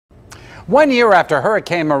1 year after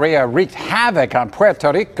Hurricane Maria wreaked havoc on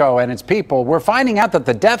Puerto Rico and its people, we're finding out that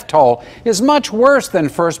the death toll is much worse than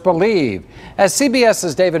first believed. As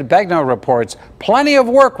CBS's David Begnaud reports, plenty of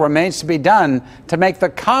work remains to be done to make the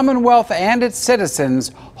Commonwealth and its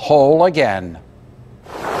citizens whole again.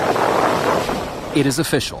 It is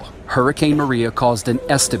official. Hurricane Maria caused an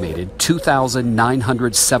estimated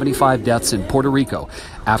 2,975 deaths in Puerto Rico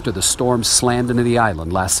after the storm slammed into the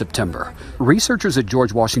island last September. Researchers at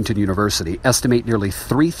George Washington University estimate nearly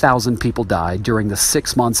 3,000 people died during the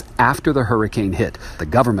 6 months after the hurricane hit. The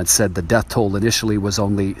government said the death toll initially was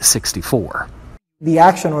only 64. The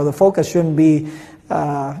action or the focus shouldn't be,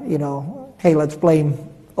 hey, let's blame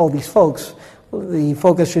all these folks. The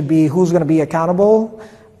focus should be who's going to be accountable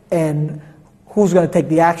and who's going to take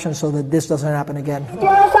the action so that this doesn't happen again.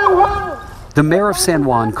 The mayor of San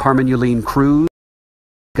Juan, Carmen Yulín Cruz,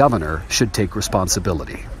 the governor should take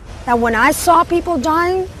responsibility. Now, when I saw people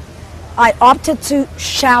dying, I opted to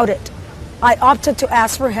shout it. I opted to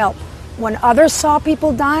ask for help. When others saw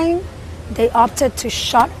people dying, they opted to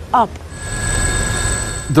shut up.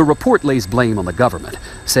 The report lays blame on the government,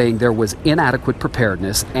 saying there was inadequate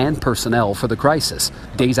preparedness and personnel for the crisis.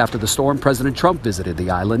 Days after the storm, President Trump visited the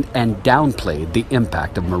island and downplayed the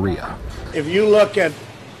impact of Maria. If you look at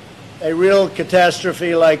a real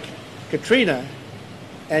catastrophe like Katrina,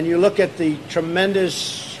 and you look at the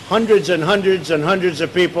tremendous hundreds and hundreds and hundreds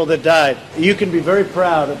of people that died, you can be very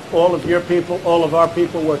proud of all of your people, all of our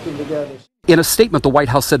people working together. In a statement, the White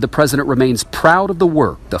House said the president remains proud of the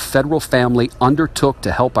work the federal family undertook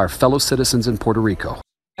to help our fellow citizens in Puerto Rico.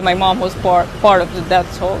 My mom was part of the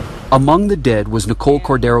death toll. Among the dead was Nicole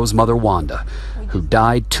Cordero's mother, Wanda, who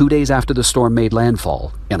died 2 days after the storm made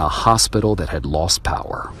landfall in a hospital that had lost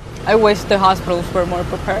power. I wish the hospitals were more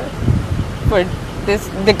prepared for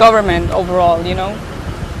the government overall,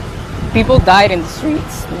 People died in the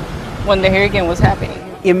streets when the hurricane was happening.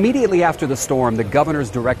 Immediately after the storm, the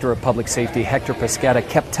governor's director of public safety, Hector Pesquera,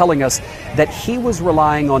 kept telling us that he was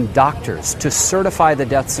relying on doctors to certify the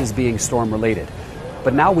deaths as being storm-related.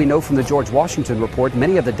 But now we know from the George Washington report,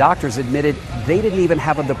 many of the doctors admitted they didn't even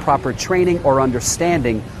have the proper training or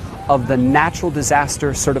understanding of the natural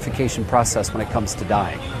disaster certification process when it comes to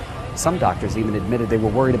dying. Some doctors even admitted they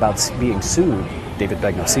were worried about being sued. David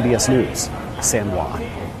Begnaud, CBS News, San Juan.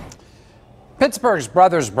 Pittsburgh's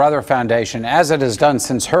Brothers Brother Foundation, as it has done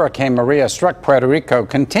since Hurricane Maria struck Puerto Rico,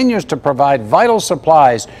 continues to provide vital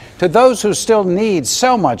supplies to those who still need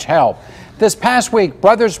so much help. This past week,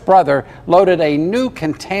 Brothers Brother loaded a new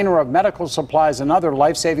container of medical supplies and other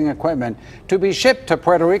life-saving equipment to be shipped to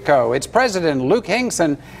Puerto Rico. Its president, Luke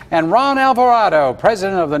Hinkson, and Ron Alvarado,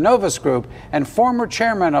 president of the Novus Group and former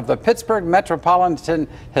chairman of the Pittsburgh Metropolitan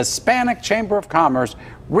Hispanic Chamber of Commerce,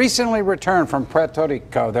 recently returned from Puerto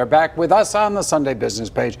Rico. They're back with us on the Sunday Business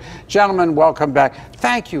Page. Gentlemen, welcome back.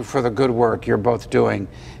 Thank you for the good work you're both doing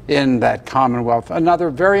in that Commonwealth, another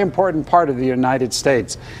very important part of the United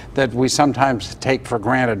States that we sometimes take for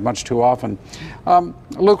granted much too often.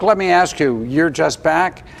 Luke, let me ask you, you're just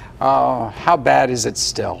back. How bad is it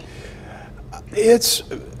still?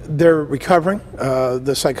 They're recovering.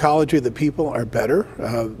 The psychology of the people are better.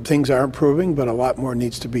 Things are improving, but a lot more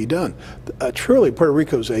needs to be done. Truly, Puerto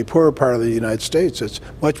Rico is a poorer part of the United States. It's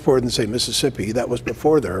much poorer than, say, Mississippi. That was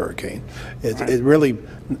before the hurricane. It really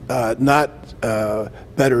not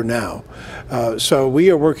better now. So we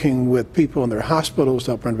are working with people in their hospitals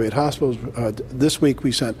to help renovate hospitals. This week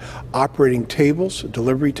we sent operating tables,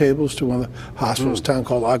 delivery tables to one of the hospitals, a town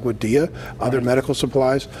called Aguadilla, other medical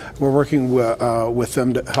supplies. We're working with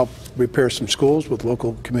them to help repair some schools with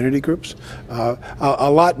local community groups. A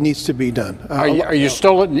lot needs to be done. Are you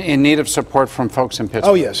still in need of support from folks in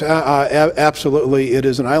Pittsburgh? Oh, yes, absolutely. It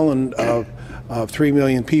is an island of 3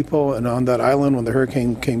 million people, and on that island, when the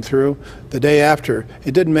hurricane came through, the day after,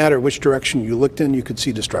 it didn't matter which direction you looked in, you could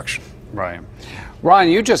see destruction. Right. Ron,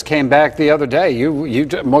 you just came back the other day. You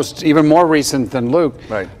even more recent than Luke.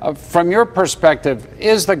 Right. From your perspective,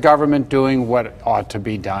 is the government doing what ought to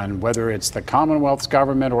be done, whether it's the Commonwealth's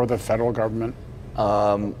government or the federal government?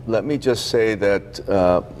 Let me just say that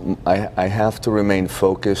I have to remain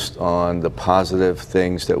focused on the positive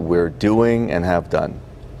things that we're doing and have done.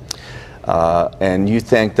 And you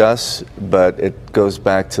thanked us, but it goes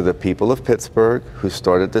back to the people of Pittsburgh who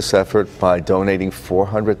started this effort by donating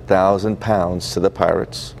 400,000 pounds to the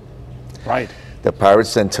Pirates. Right. The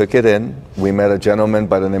Pirates then took it in. We met a gentleman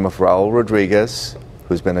by the name of Raul Rodriguez,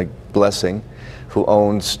 who's been a blessing, who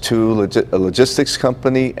owns a logistics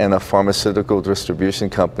company and a pharmaceutical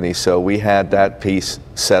distribution company. So we had that piece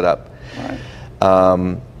set up.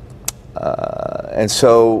 Right. And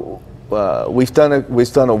so we've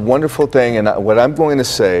done a wonderful thing, and what I'm going to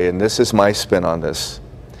say, and this is my spin on this,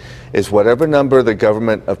 is whatever number the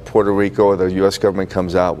government of Puerto Rico or the U.S. government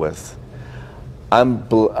comes out with,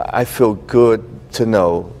 I feel good to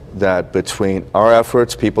know that between our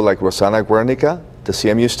efforts, people like Rosana Guernica, the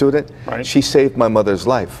CMU student, right. She saved my mother's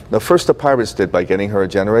life. Now, first the pirates did by getting her a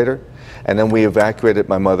generator, and then we evacuated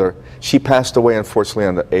my mother. She passed away, unfortunately,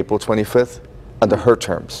 on April 25th, under her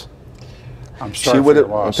terms. I'm sorry for your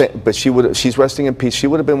loss. But she's resting in peace. She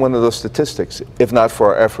would have been one of those statistics, if not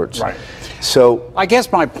for our efforts. Right. So I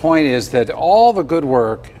guess my point is that all the good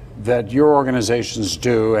work that your organizations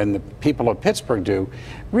do and the people of Pittsburgh do,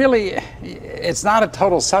 really, it's not a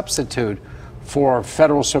total substitute for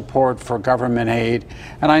federal support, for government aid.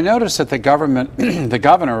 And I noticed that the government, the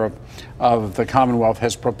governor of the Commonwealth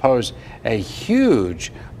has proposed a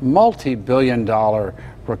huge multi-billion-dollar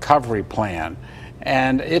recovery plan,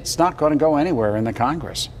 and it's not going to go anywhere in the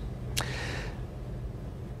Congress.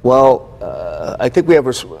 Well, I think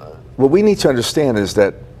what we need to understand is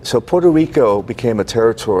that, so Puerto Rico became a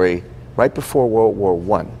territory right before World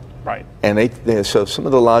War I. Right. And so some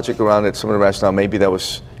of the logic around it, some of the rationale, maybe that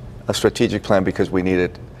was a strategic plan because we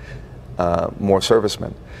needed more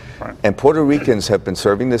servicemen. Right. And Puerto Ricans have been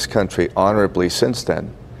serving this country honorably since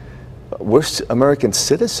then. We're American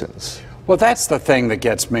citizens. Well, that's the thing that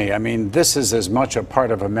gets me. I mean, this is as much a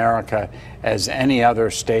part of America as any other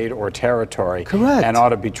state or territory. Correct. And ought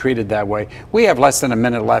to be treated that way. We have less than a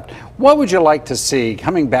minute left. What would you like to see,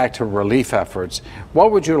 coming back to relief efforts,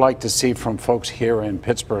 what would you like to see from folks here in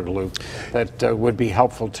Pittsburgh, Luke, that would be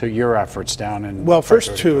helpful to your efforts down in Well,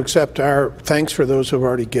 first, to accept our thanks for those who have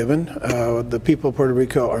already given. The people of Puerto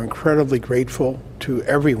Rico are incredibly grateful to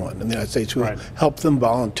everyone in the United States who helped them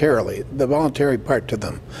voluntarily. The voluntary part to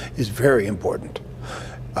them is very important.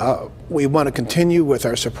 We want to continue with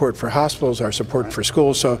our support for hospitals, our support for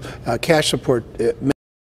schools, so cash support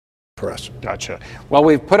for us. Gotcha. Well,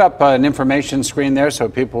 we've put up an information screen there so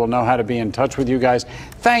people will know how to be in touch with you guys.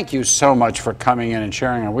 Thank you so much for coming in and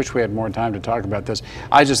sharing. I wish we had more time to talk about this.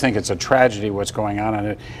 I just think it's a tragedy what's going on in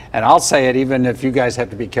it. And I'll say it even if you guys have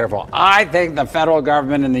to be careful. I think the federal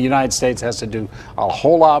government in the United States has to do a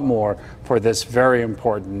whole lot more for this very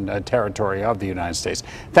important territory of the United States.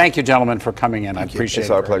 Thank you, gentlemen, for coming in. I appreciate it. It's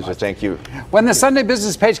our pleasure. Thank you. When the Sunday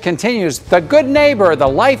Business Page continues, The Good Neighbor, the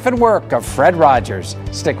life and work of Fred Rogers.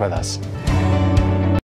 Stick with us.